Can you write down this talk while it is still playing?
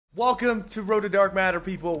Welcome to Road to Dark Matter,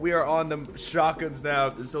 people. We are on the shotguns now.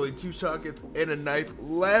 There's only 2 shotguns and a knife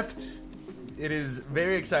left. It is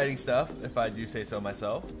very exciting stuff, if I do say so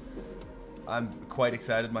myself. I'm quite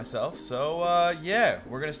excited myself. So, yeah,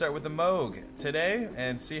 we're going to start with the MOG today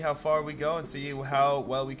and see how far we go and see how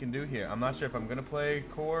well we can do here. I'm not sure if I'm going to play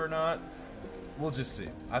core or not. We'll just see.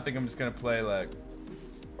 I think I'm just going to play, like...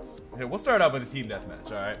 Okay, we'll start out with a team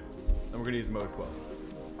deathmatch, alright? And we're going to use the MOG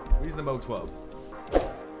 12. We're using the MOG 12.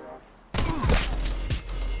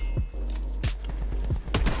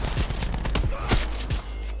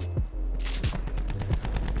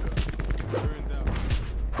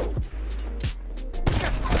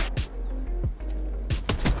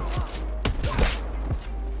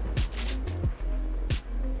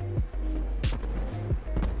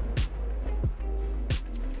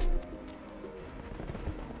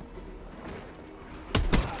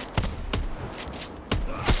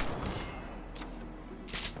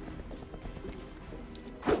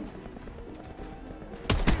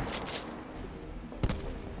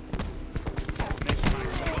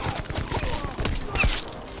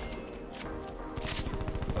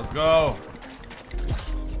 Go.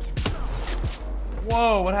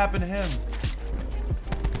 Whoa, what happened to him?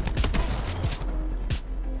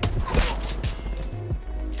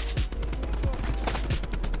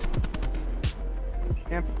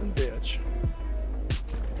 Camping bitch.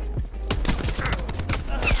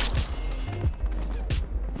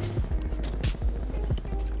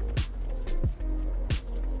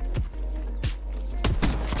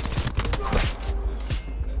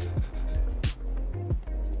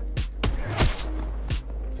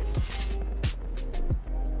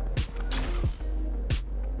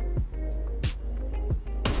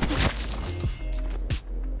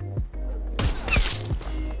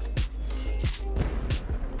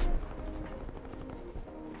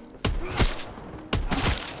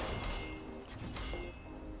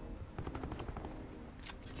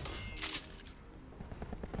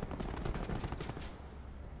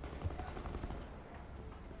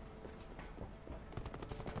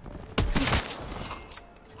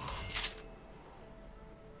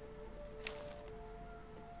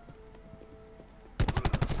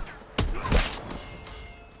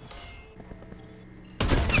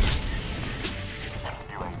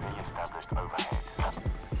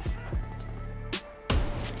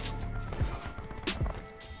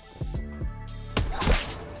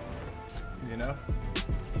 You know?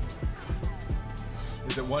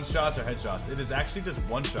 Is it one shots or headshots? It is actually just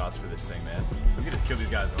one shots for this thing, man. So we can just kill these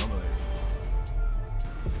guys normally.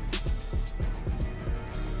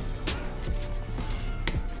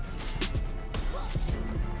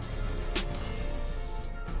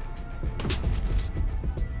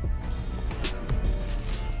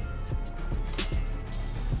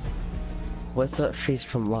 What's up, FaZe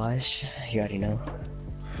Pamaj? You already know.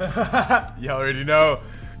 Y'all already know.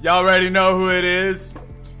 Y'all already know who it is.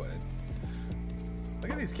 Look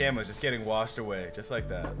at these cameras just getting washed away, just like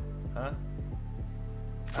that. Huh?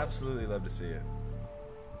 Absolutely love to see it.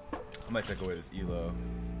 I might take away this elo.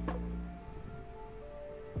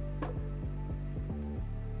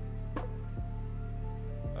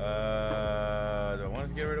 Do I want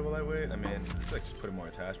to get rid of a lightweight? I mean, I feel like just putting more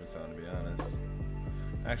attachments on, to be honest.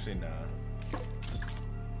 Actually, nah.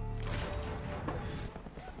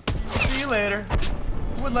 See you later.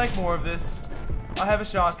 Would like more of this. I have a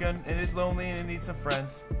shotgun, and it is lonely, and it needs some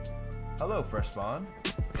friends. Hello, fresh spawn.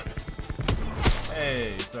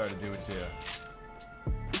 Hey, sorry to do it to you.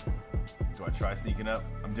 Do I try sneaking up?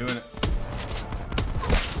 I'm doing it.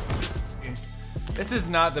 This is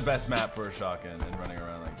not the best map for a shotgun and running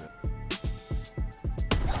around like this.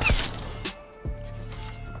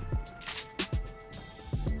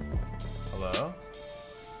 Hello?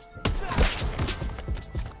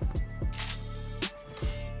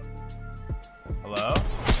 Hello?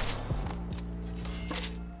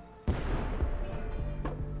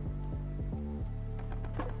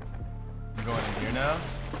 I'm going in here now.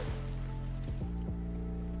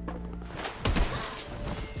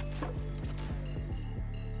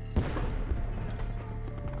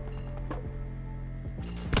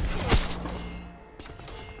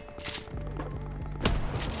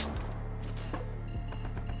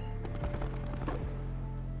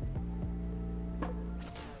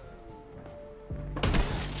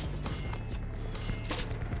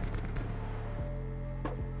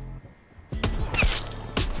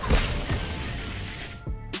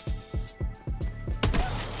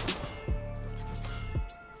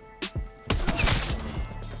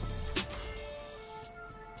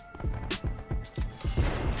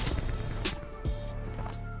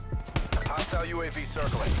 Hostile UAV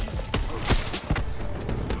circling.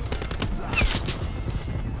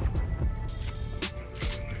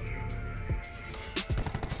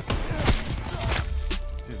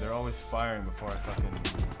 firing before I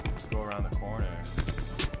fucking go around the corner.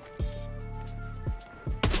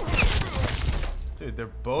 Dude, they're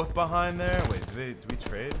both behind there. Wait, do we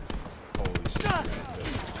trade? Holy shit.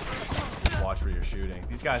 Watch where you're shooting.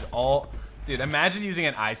 These guys all... Dude, imagine using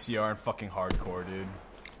an ICR in fucking hardcore, dude.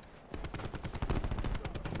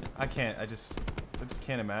 I just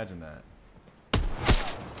can't imagine that.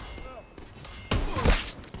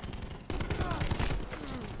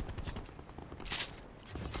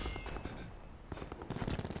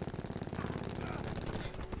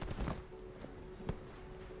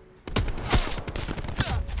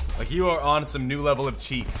 Like, you are on some new level of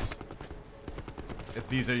cheeks if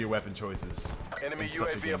these are your weapon choices. Enemy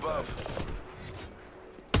UAV above.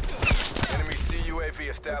 Enemy CUAV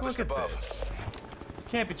established above. This.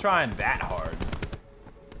 Can't be trying that hard.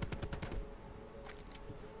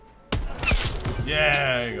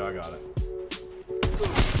 Yeah, there you go, I got it.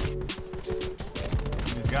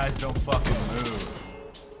 These guys don't fucking move.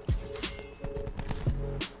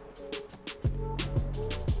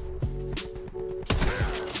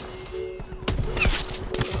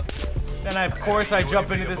 Then of course I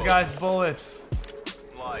jump into this guy's bullets.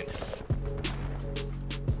 Line.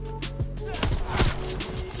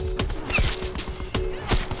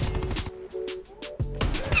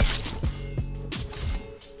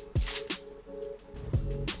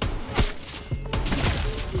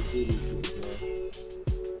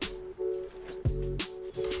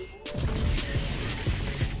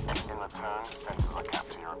 In return, sensors are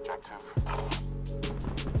capture your objective.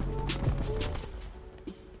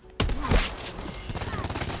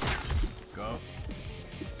 Let's go.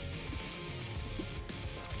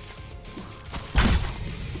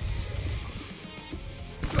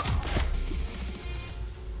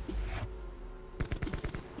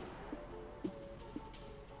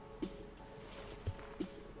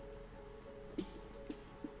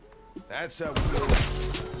 That's how we do.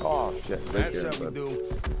 Oh shit. That's how we do.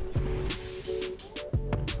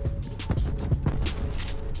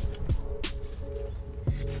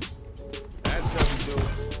 That's how we do.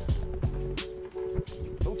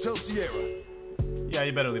 Hotel Sierra. Yeah,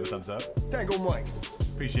 you better leave a thumbs up. Tango Mike.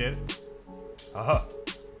 Appreciate it. Uh-huh.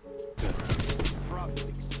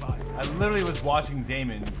 I literally was watching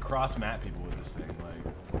Damon cross map people with this thing, like.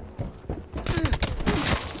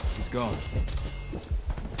 He's gone.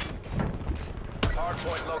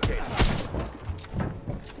 Hardpoint located.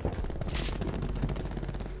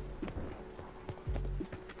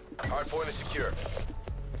 Hardpoint is secure.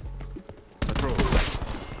 Let's roll.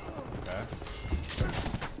 Okay.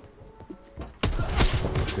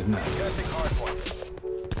 Good night. Testing hardpoint.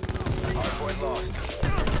 Hardpoint lost.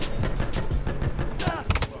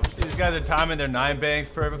 These guys are timing their 9 bangs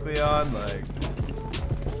perfectly on, like.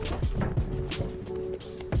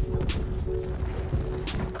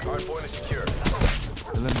 Hardpoint is secure.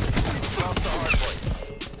 Eliminate. Drop the hardpoint.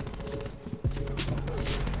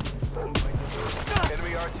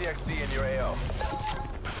 Enemy RCXD in your AO.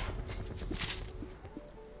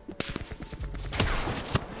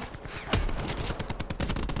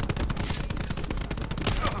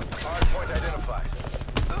 Hardpoint identified.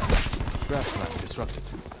 Grab slap disrupted.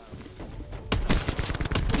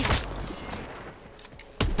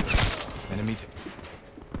 Enemy.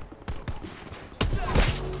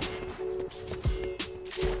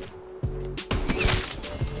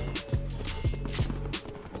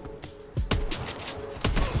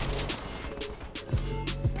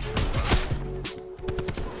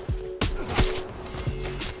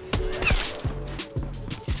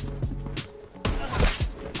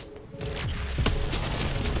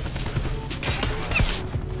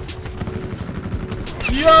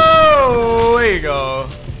 Yo! There you go.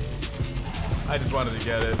 I just wanted to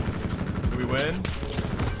get it. Did we win?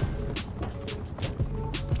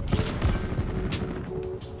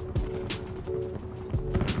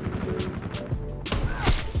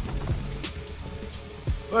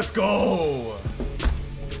 Let's go!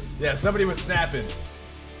 Yeah, somebody was snapping.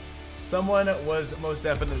 Someone was most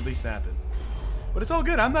definitely snapping. But it's all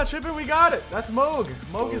good. I'm not tripping. We got it. That's MOG.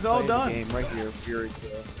 MOG is all done. Game right here, Fury.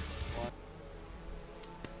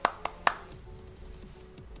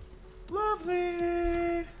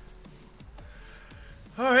 Lovely.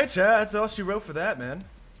 All right, chat. That's all she wrote for that, man.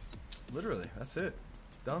 Literally, that's it.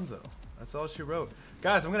 Dunzo. That's all she wrote.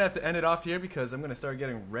 Guys, I'm gonna have to end it off here because I'm gonna start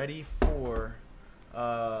getting ready for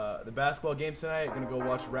the basketball game tonight. I'm gonna go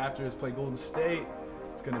watch Raptors play Golden State.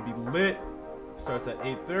 It's gonna be lit. Starts at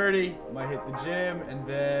 8:30. Might hit the gym and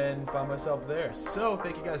then find myself there. So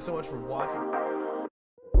thank you guys so much for watching.